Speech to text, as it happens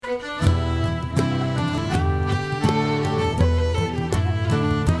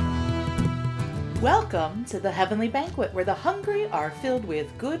Welcome to the Heavenly Banquet, where the hungry are filled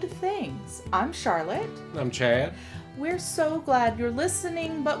with good things. I'm Charlotte. I'm Chad. We're so glad you're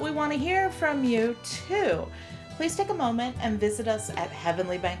listening, but we want to hear from you too. Please take a moment and visit us at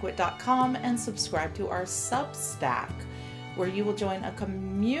heavenlybanquet.com and subscribe to our Substack, where you will join a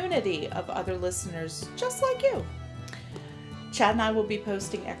community of other listeners just like you. Chad and I will be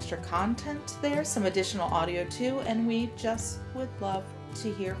posting extra content there, some additional audio too, and we just would love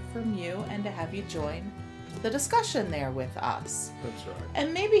to hear from you and to have you join the discussion there with us. That's right.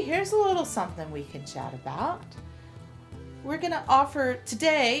 And maybe here's a little something we can chat about. We're going to offer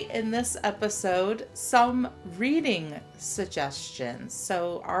today in this episode some reading suggestions.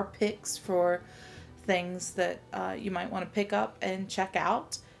 So our picks for things that you might want to pick up and check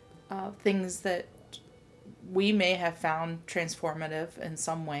out, things that we may have found transformative in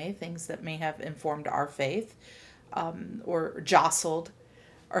some way, things that may have informed our faith or jostled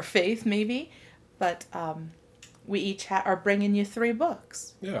our faith maybe. But we each are bringing you 3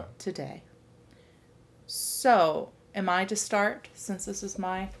 books today. So, am I to start since this is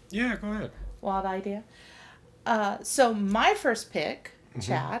my go ahead. wild idea? So my first pick,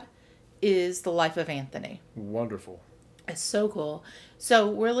 Chad, is The Life of Anthony. Wonderful. It's so cool. So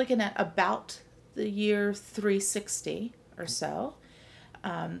we're looking at about the year 360 or so.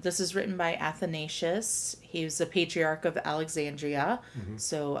 This is written by Athanasius. He was a patriarch of Alexandria,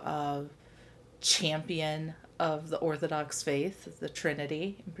 so a champion of the Orthodox faith, the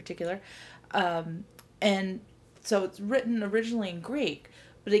Trinity in particular. And so it's written originally in Greek,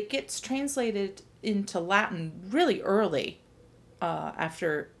 but it gets translated into Latin really early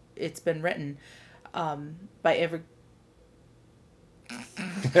after it's been written by every...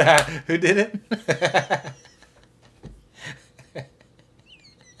 Who did it?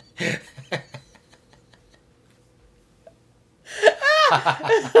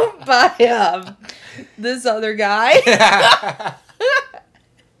 by this other guy.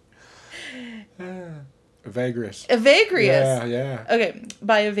 Evagrius. Evagrius. Yeah. Okay,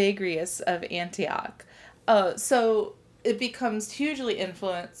 by Evagrius of Antioch. So it becomes hugely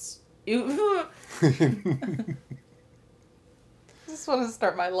influenced. I just want to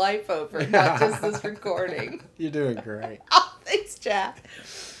start my life over, not just this recording. You're doing great. Oh, thanks, Jack.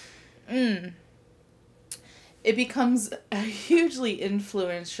 It becomes a hugely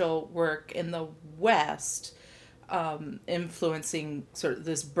influential work in the West, influencing sort of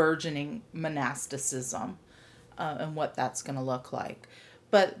this burgeoning monasticism and what that's going to look like.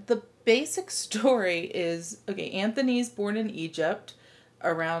 But the basic story is, Anthony's born in Egypt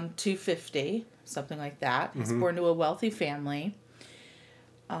around 250, something like that. He's born to a wealthy family.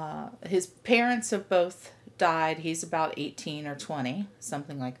 His parents have both died. He's about 18 or 20,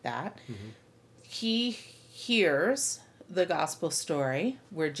 something like that. He hears the gospel story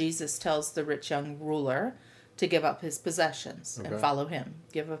where Jesus tells the rich young ruler to give up his possessions and follow him.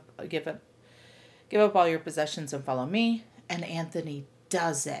 Give up all your possessions and follow me. And Anthony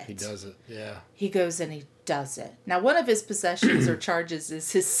does it. He does it, yeah. He goes and he does it. Now, one of his possessions or charges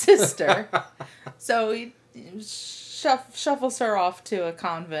is his sister. So he shuffles her off to a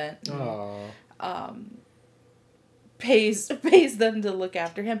convent. Pays them to look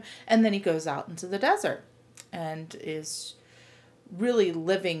after him. And then he goes out into the desert and is really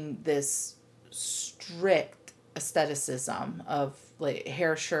living this strict asceticism of like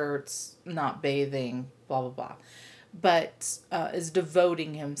hair shirts, not bathing, blah, blah, blah. But is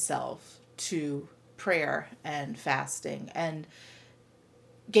devoting himself to prayer and fasting and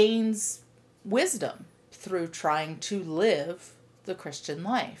gains wisdom through trying to live the Christian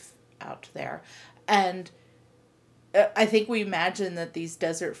life out there. And I think we imagine that these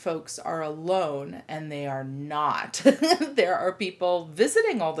desert folks are alone, and they are not. There are people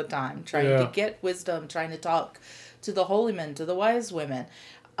visiting all the time, trying to get wisdom, trying to talk to the holy men, to the wise women.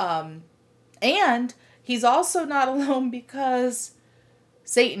 And he's also not alone because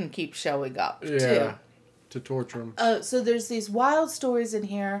Satan keeps showing up, too. To torture him. So there's these wild stories in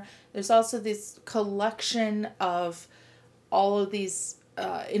here. There's also this collection of all of these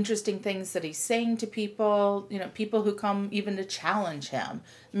interesting things that he's saying to people, people who come even to challenge him,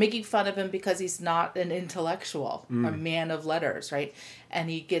 making fun of him because he's not an intellectual, a man of letters, right? And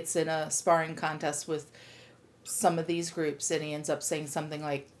he gets in a sparring contest with some of these groups, and he ends up saying something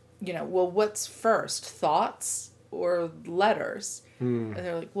like, well, what's first, thoughts or letters? And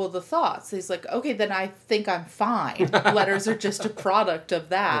they're like, well, the thoughts. He's like, okay, then I think I'm fine. Letters are just a product of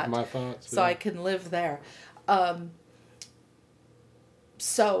that. Of my thoughts. So I can live there.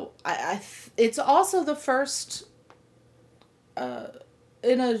 So it's also the first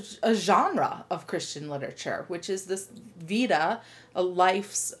a genre of Christian literature, which is this vita,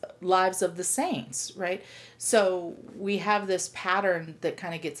 lives of the saints, right? So we have this pattern that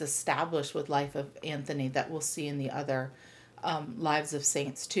kind of gets established with Life of Anthony that we'll see in the other lives of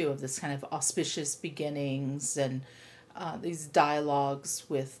saints too, of this kind of auspicious beginnings and these dialogues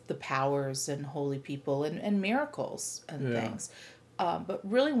with the powers and holy people and miracles and things. But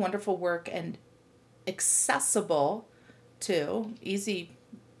really wonderful work and accessible too, easy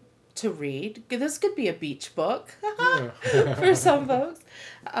to read. This could be a beach book for some folks.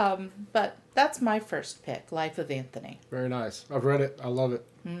 But that's my first pick, Life of Anthony. Very nice. I've read it. I love it.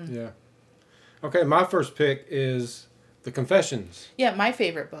 Yeah. Okay, my first pick is The Confessions. Yeah, my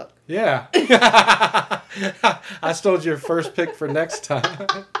favorite book. Yeah. I stole your first pick for next time.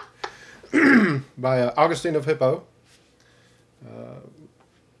 By Augustine of Hippo.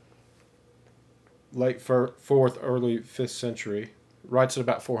 Late 4th, early 5th century. Writes at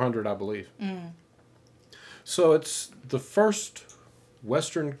about 400, I believe. So it's the first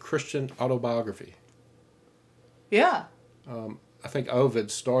Western Christian autobiography. Yeah. I think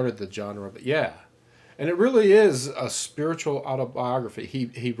Ovid started the genre, but yeah. And it really is a spiritual autobiography.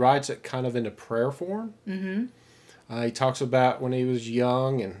 He writes it kind of in a prayer form. He talks about when he was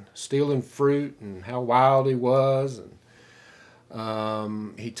young and stealing fruit and how wild he was.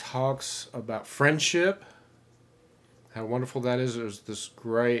 And he talks about friendship, how wonderful that is. There's this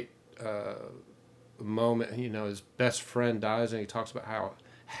great moment, his best friend dies, and he talks about how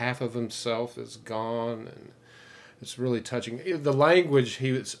half of himself is gone, and it's really touching. The language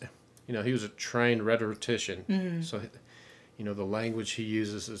he was a trained rhetorician, so the language he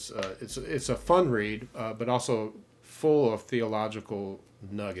uses is it's a fun read, but also full of theological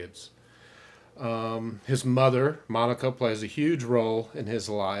nuggets. His mother, Monica, plays a huge role in his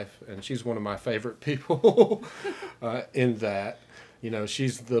life, and she's one of my favorite people in that.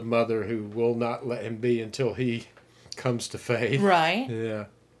 She's the mother who will not let him be until he comes to faith. Right. Yeah.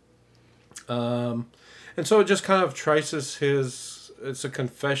 And so it just kind of traces it's a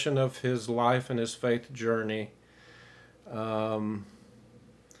confession of his life and his faith journey.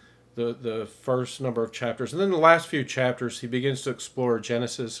 The first number of chapters, and then the last few chapters, he begins to explore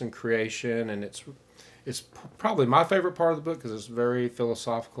Genesis and creation, and it's probably my favorite part of the book because it's very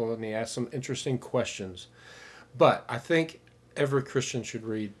philosophical, and he asks some interesting questions. But I think every Christian should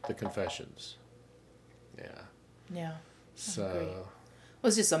read the Confessions. Yeah. Yeah. So. Well,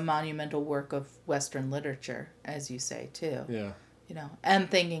 it's just a monumental work of Western literature, as you say, too. Yeah. And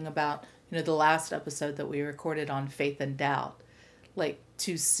thinking about, the last episode that we recorded on faith and doubt, like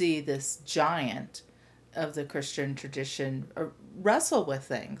to see this giant of the Christian tradition wrestle with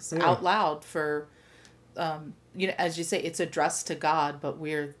things out loud for, as you say, it's addressed to God, but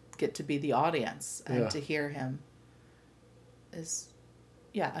we get to be the audience and to hear him is,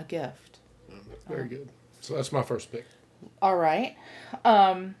 a gift. Very good. So that's my first pick. All right.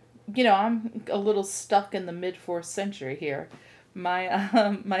 I'm a little stuck in the mid-4th century here.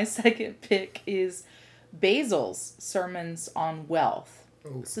 My second pick is Basil's Sermons on Wealth.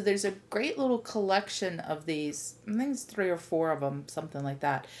 Oh. So there's a great little collection of these, I think it's 3 or 4 of them, something like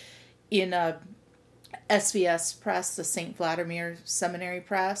that, in SVS Press, the St. Vladimir Seminary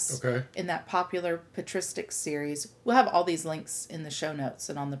Press. Okay. In that popular patristic series. We'll have all these links in the show notes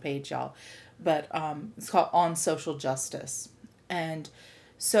and on the page, y'all. But it's called On Social Justice. And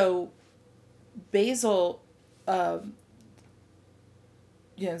so Basil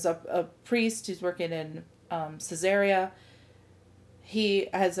is a priest who's working in Caesarea. He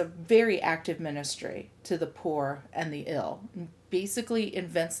has a very active ministry to the poor and the ill. And basically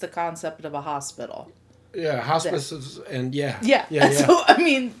invents the concept of a hospital. Yeah, hospices and yeah. So I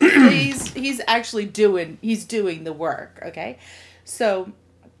mean, he's actually doing the work. Okay, so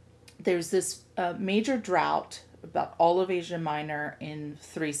there's this major drought about all of Asia Minor in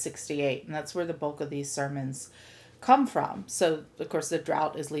 368, and that's where the bulk of these sermons come from. So of course the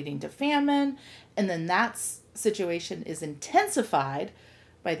drought is leading to famine, and then that situation is intensified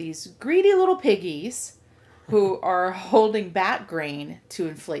by these greedy little piggies who are holding back grain to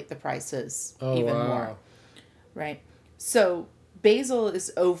inflate the prices even more. Right? So Basil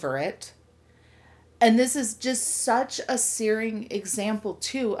is over it. And this is just such a searing example,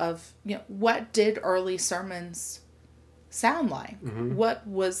 too, of what did early sermons sound like? Mm-hmm. What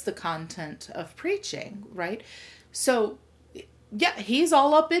was the content of preaching, right? So, he's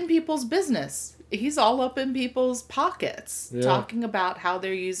all up in people's business. He's all up in people's pockets, talking about how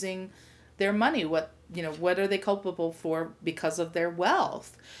they're using their money. What are they culpable for because of their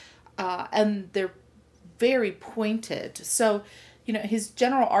wealth? And they're very pointed. So, his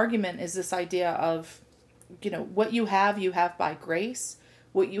general argument is this idea of, what you have by grace,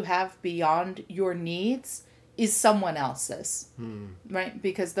 what you have beyond your needs is someone else's, right?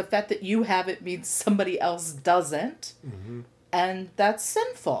 Because the fact that you have it means somebody else doesn't, and that's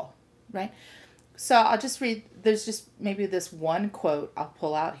sinful, right? So I'll just read, there's just maybe this one quote I'll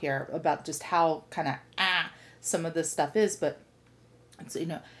pull out here about just how kind of some of this stuff is, but it's,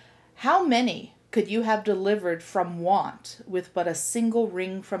 how many could you have delivered from want with but a single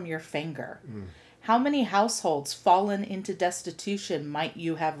ring from your finger? How many households fallen into destitution might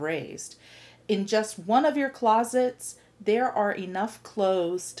you have raised? In just one of your closets, there are enough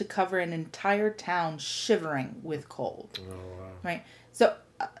clothes to cover an entire town shivering with cold. Oh, wow. Right? So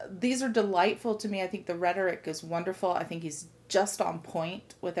these are delightful to me. I think the rhetoric is wonderful. I think he's just on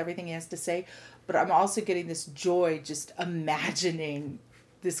point with everything he has to say. But I'm also getting this joy just imagining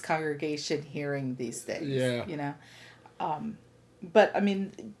this congregation hearing these things. Yeah.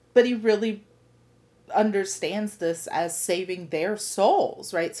 But he really understands this as saving their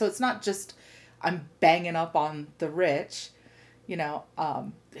souls, right? So it's not just I'm banging up on the rich, Jeff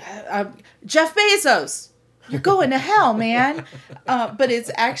Bezos, you're going to hell, man. But it's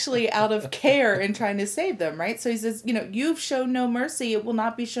actually out of care and trying to save them, right? So he says, you've shown no mercy, it will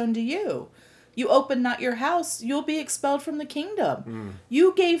not be shown to you. You open not your house, you'll be expelled from the kingdom.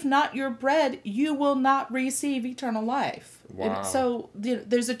 You gave not your bread, you will not receive eternal life. Wow. So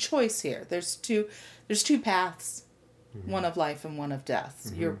there's a choice here. There's two paths, one of life and one of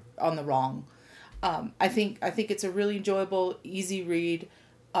death. You're on the wrong. I think it's a really enjoyable, easy read,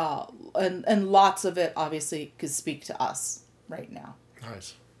 and lots of it obviously could speak to us right now.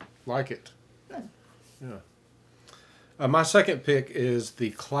 Nice, like it. Yeah. My second pick is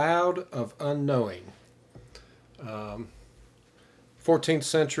The Cloud of Unknowing. 14th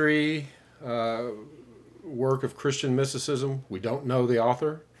century work of Christian mysticism. We don't know the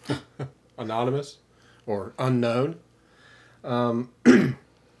author, anonymous or unknown.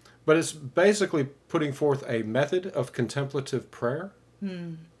 But it's basically putting forth a method of contemplative prayer.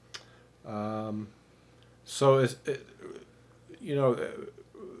 So,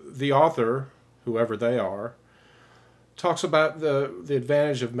 the author, whoever they are, talks about the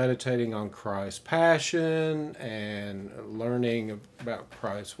advantage of meditating on Christ's passion and learning about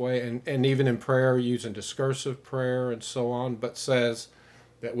Christ's way, and even in prayer using discursive prayer and so on, but says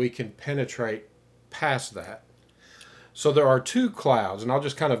that we can penetrate past that. So there are two clouds, and I'll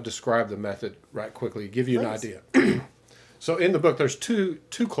just kind of describe the method right quickly, give you an idea. So in the book, there's two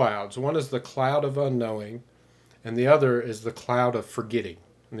clouds. One is the cloud of unknowing, and the other is the cloud of forgetting.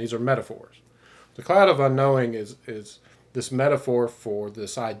 And these are metaphors. The cloud of unknowing is this metaphor for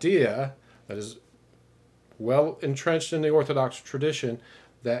this idea that is well entrenched in the Orthodox tradition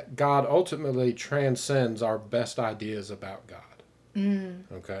that God ultimately transcends our best ideas about God.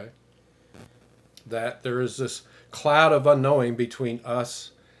 Okay? That there is this cloud of unknowing between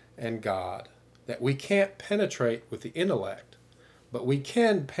us and God that we can't penetrate with the intellect, but we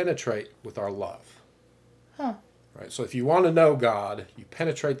can penetrate with our love. Right? So if you want to know God, you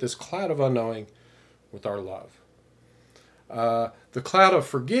penetrate this cloud of unknowing with our love. The cloud of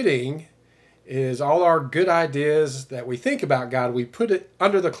forgetting is all our good ideas that we think about God. We put it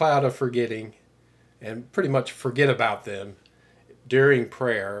under the cloud of forgetting and pretty much forget about them during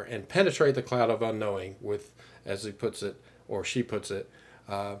prayer and penetrate the cloud of unknowing with, as he puts it, or she puts it,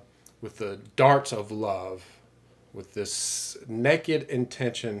 with the darts of love, with this naked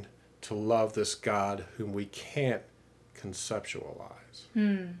intention to love this God whom we can't conceptualize.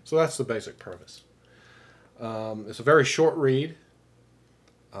 So that's the basic premise. It's a very short read,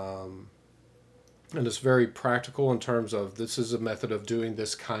 and it's very practical in terms of this is a method of doing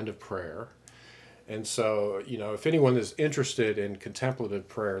this kind of prayer. And so, if anyone is interested in contemplative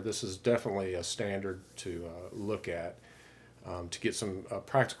prayer, this is definitely a standard to look at to get some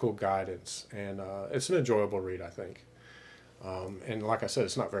practical guidance. And it's an enjoyable read, I think. And like I said,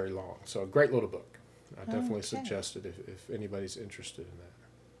 it's not very long. So a great little book. I definitely suggest it if anybody's interested in that.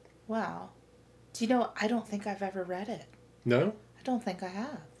 Wow. Do you know, I don't think I've ever read it. No? I don't think I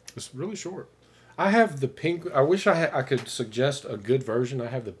have. It's really short. I have the Penguin. I wish I could suggest a good version. I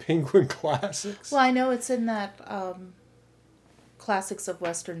have the Penguin Classics. Well, I know it's in that Classics of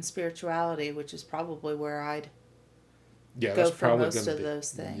Western Spirituality, which is probably where I'd go for most of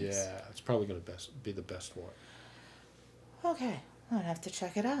those things. Yeah, it's probably going to be the best one. Okay, I'll have to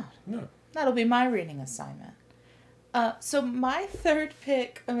check it out. No. That'll be my reading assignment. So my third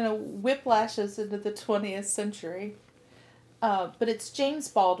pick, I'm going to whiplash us into the 20th century. But it's James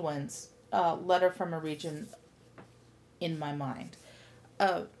Baldwin's Letter from a Region in My Mind.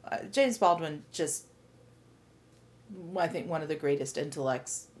 James Baldwin just, I think, one of the greatest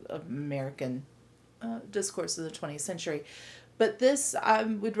intellects of American discourse of the 20th century. But this I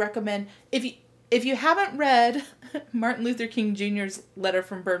would recommend if you haven't read Martin Luther King Jr.'s letter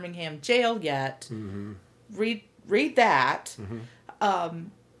from Birmingham jail yet, read that.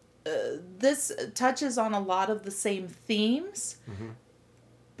 This touches on a lot of the same themes,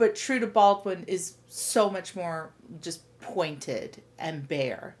 but true to Baldwin is so much more just pointed and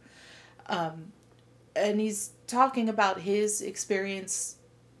bare. And he's talking about his experience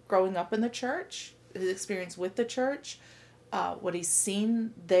growing up in the church, his experience with the church, what he's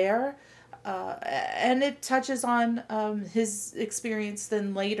seen there. And it touches on his experience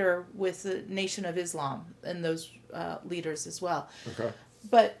then later with the Nation of Islam and those leaders as well. Okay.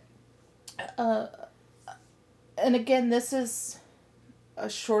 But, and again, this is a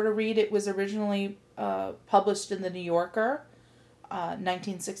shorter read. It was originally published in the New Yorker,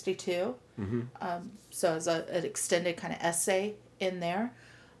 1962. So it's an extended kind of essay in there.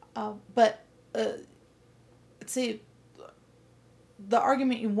 But see, the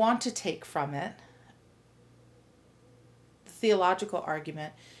argument you want to take from it, the theological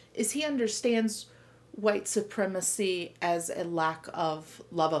argument, is he understands white supremacy as a lack of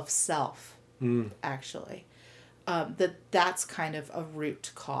love of self, actually. That's kind of a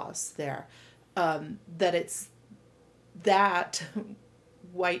root cause there. That it's that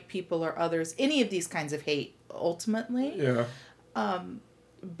white people or others, any of these kinds of hate, ultimately. Yeah.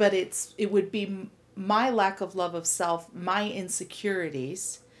 But it would be my lack of love of self, my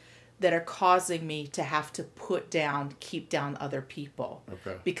insecurities that are causing me to have to keep down other people.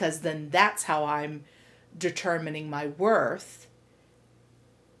 Okay. Because then that's how I'm determining my worth,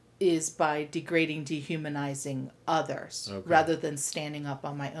 is by degrading, dehumanizing others rather than standing up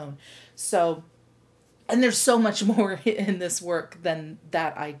on my own. So, and there's so much more in this work than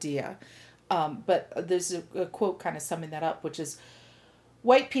that idea. But there's a quote kind of summing that up, which is,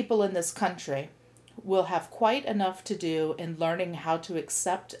 white people in this country will have quite enough to do in learning how to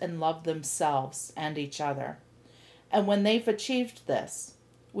accept and love themselves and each other. And when they've achieved this,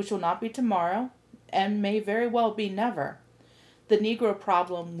 which will not be tomorrow and may very well be never, the Negro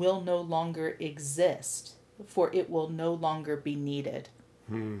problem will no longer exist, for it will no longer be needed.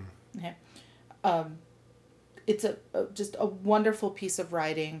 Okay. It's just a wonderful piece of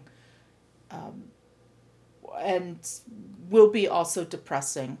writing, and will be also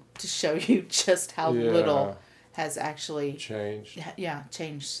depressing to show you just how little has actually changed. Yeah,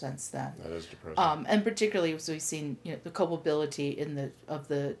 changed since then. That is depressing. And particularly as we've seen, the culpability of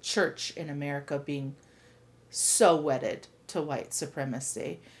the church in America being so wedded to white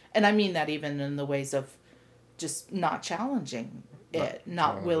supremacy, and I mean that even in the ways of just not challenging it,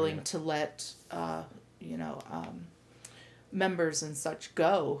 not willing to let members and such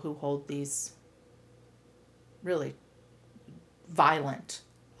go who hold these really violent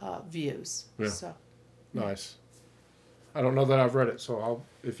views. Yeah. So nice. I don't know that I've read it, so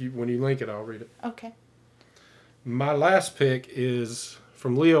when you link it, I'll read it. Okay. My last pick is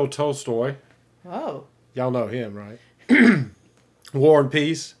from Leo Tolstoy. Oh. Y'all know him, right? War and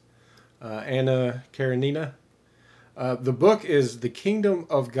Peace, Anna Karenina. The book is The Kingdom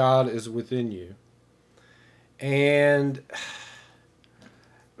of God is Within You. And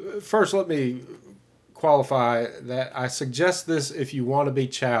first, let me qualify that I suggest this if you want to be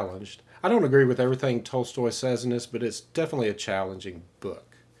challenged. I don't agree with everything Tolstoy says in this, but it's definitely a challenging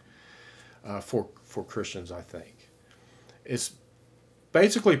book for Christians, I think. It's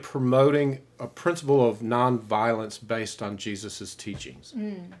basically promoting a principle of nonviolence based on Jesus' teachings.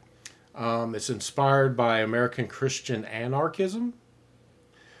 It's inspired by American Christian anarchism,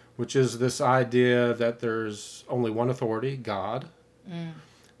 which is this idea that there's only one authority, God,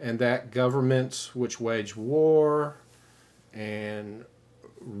 and that governments which wage war and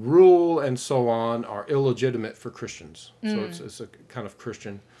rule and so on are illegitimate for Christians. So it's a kind of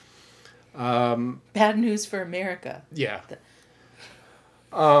Christian. Bad news for America. Yeah.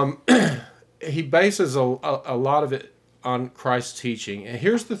 He bases a lot of it on Christ's teaching. And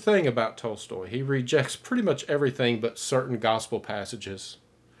here's the thing about Tolstoy. He rejects pretty much everything but certain gospel passages.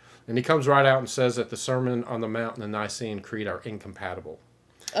 And he comes right out and says that the Sermon on the Mount and the Nicene Creed are incompatible.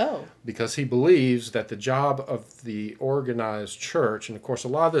 Oh. Because he believes that the job of the organized church, and of course a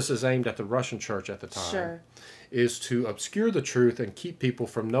lot of this is aimed at the Russian church at the time, is to obscure the truth and keep people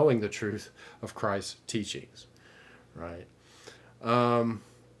from knowing the truth of Christ's teachings. Right?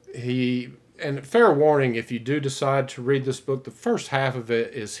 And fair warning, if you do decide to read this book, the first half of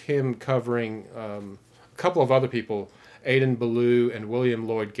it is him covering a couple of other people. Aidan Ballou and William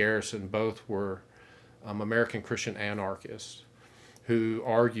Lloyd Garrison both were American Christian anarchists who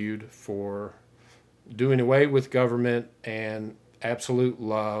argued for doing away with government and absolute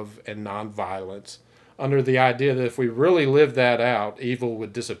love and nonviolence under the idea that if we really lived that out, evil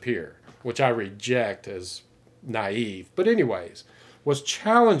would disappear, which I reject as naive. But anyways, what's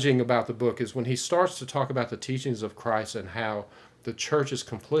challenging about the book is when he starts to talk about the teachings of Christ and how the church is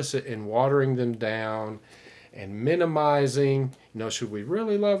complicit in watering them down and minimizing, should we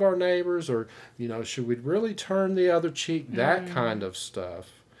really love our neighbors, or, should we really turn the other cheek, that kind of stuff.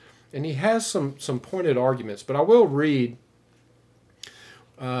 And he has some pointed arguments, but I will read,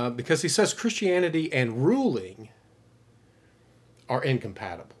 because he says Christianity and ruling are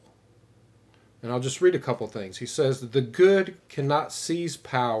incompatible. And I'll just read a couple things. He says, the good cannot seize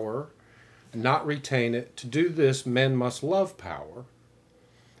power, not retain it. To do this, men must love power.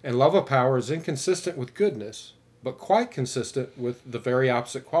 And love of power is inconsistent with goodness, but quite consistent with the very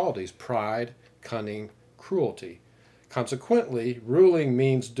opposite qualities: pride, cunning, cruelty. Consequently, ruling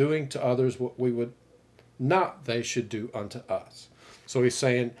means doing to others what we would not they should do unto us. So he's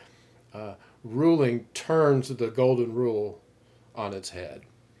saying ruling turns the golden rule on its head.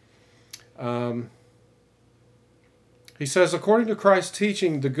 He says, according to Christ's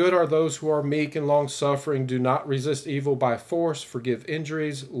teaching, the good are those who are meek and long-suffering, do not resist evil by force, forgive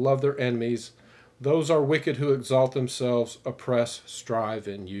injuries, love their enemies. Those are wicked who exalt themselves, oppress, strive,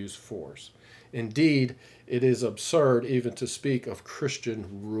 and use force. Indeed, it is absurd even to speak of Christian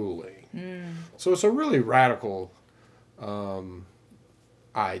ruling. So it's a really radical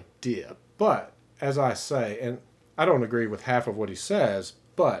idea. But, as I say, and I don't agree with half of what he says,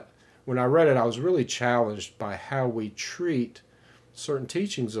 but when I read it, I was really challenged by how we treat certain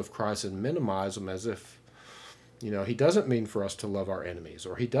teachings of Christ and minimize them as if, he doesn't mean for us to love our enemies,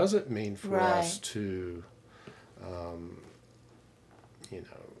 or he doesn't mean for us to,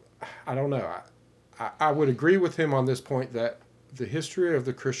 I don't know. I would agree with him on this point that the history of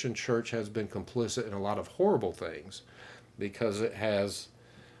the Christian church has been complicit in a lot of horrible things because it has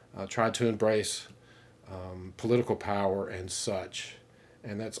tried to embrace political power and such.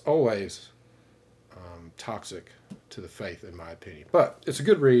 And that's always toxic to the faith, in my opinion. But it's a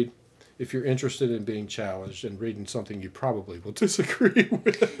good read if you're interested in being challenged and reading something you probably will disagree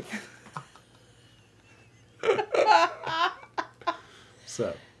with.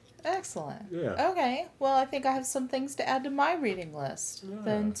 So. Excellent. Yeah. Okay. Well, I think I have some things to add to my reading list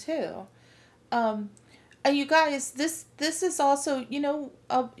then too. And you guys, this is also,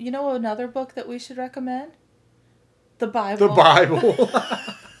 another book that we should recommend? The Bible. The Bible.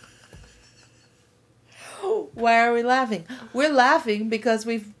 Why are we laughing? We're laughing because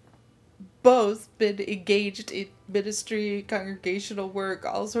we've both been engaged in ministry, congregational work,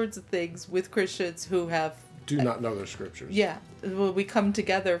 all sorts of things with Christians who do not know their scriptures. Yeah. Well, we come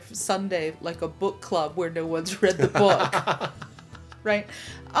together Sunday like a book club where no one's read the book. Right?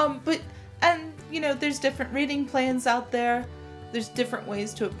 There's different reading plans out there. There's different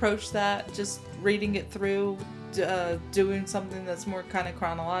ways to approach that. Just reading it through, doing something that's more kind of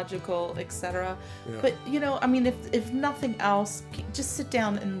chronological, etc. Yeah. But if nothing else, just sit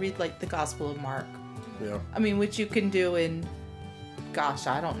down and read like the Gospel of Mark. Yeah. Which you can do in,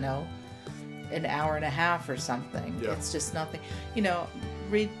 I don't know, an hour and a half or something. Yeah. It's just nothing.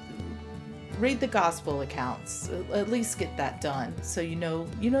 Read the gospel accounts. At least get that done, so you know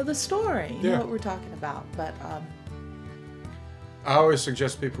the story. You know what we're talking about. But I always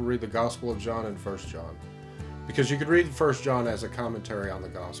suggest people read the Gospel of John and 1 John. Because you could read 1 John as a commentary on the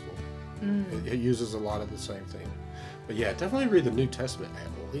gospel. It uses a lot of the same thing. But yeah, definitely read the New Testament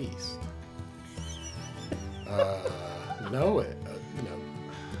at least. Know it,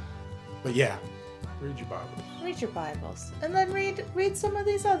 But yeah, read your Bibles. Read your Bibles. And then read some of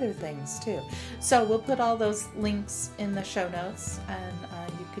these other things too. So we'll put all those links in the show notes, and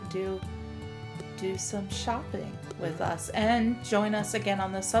you could do some shopping with us and join us again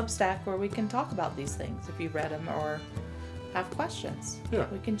on the Substack where we can talk about these things if you read them or have questions. Yeah.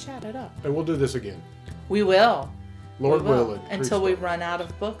 We can chat it up. And we'll do this again. We will. Lord willing. Until we run out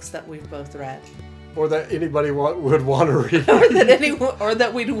of books that we've both read. Or that anybody would want to read. or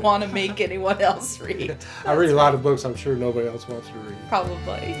that we'd want to make anyone else read. I read a lot of books I'm sure nobody else wants to read.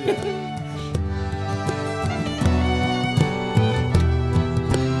 Probably. Yeah.